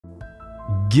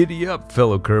Giddy up,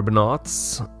 fellow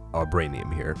Kerbonauts.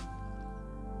 Arbranium here.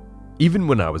 Even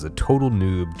when I was a total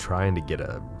noob trying to get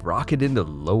a rocket into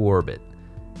low orbit,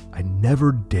 I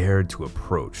never dared to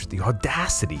approach the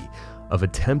audacity of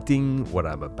attempting what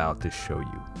I'm about to show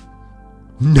you.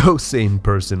 No sane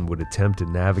person would attempt to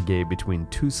navigate between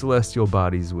two celestial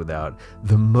bodies without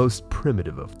the most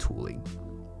primitive of tooling.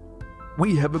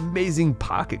 We have amazing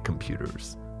pocket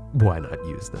computers. Why not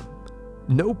use them?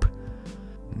 Nope.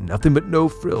 Nothing but no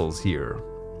frills here.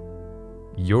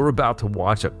 You're about to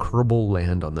watch a Kerbal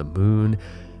land on the moon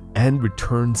and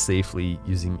return safely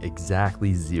using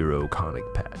exactly 0 conic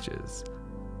patches.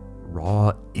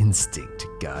 Raw instinct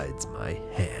guides my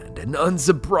hand, and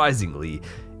unsurprisingly,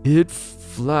 it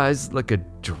flies like a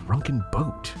drunken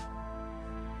boat.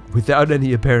 Without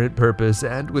any apparent purpose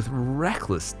and with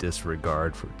reckless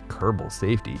disregard for Kerbal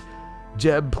safety,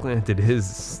 Jeb planted his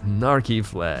snarky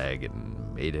flag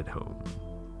and made it home.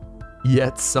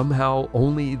 Yet somehow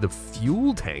only the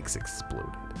fuel tanks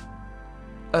exploded.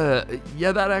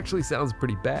 Yeah, that actually sounds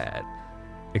pretty bad.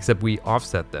 Except we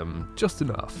offset them just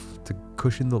enough to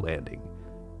cushion the landing.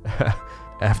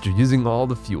 After using all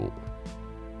the fuel.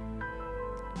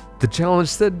 The challenge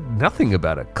said nothing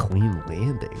about a clean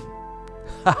landing.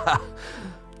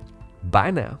 Bye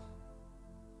now.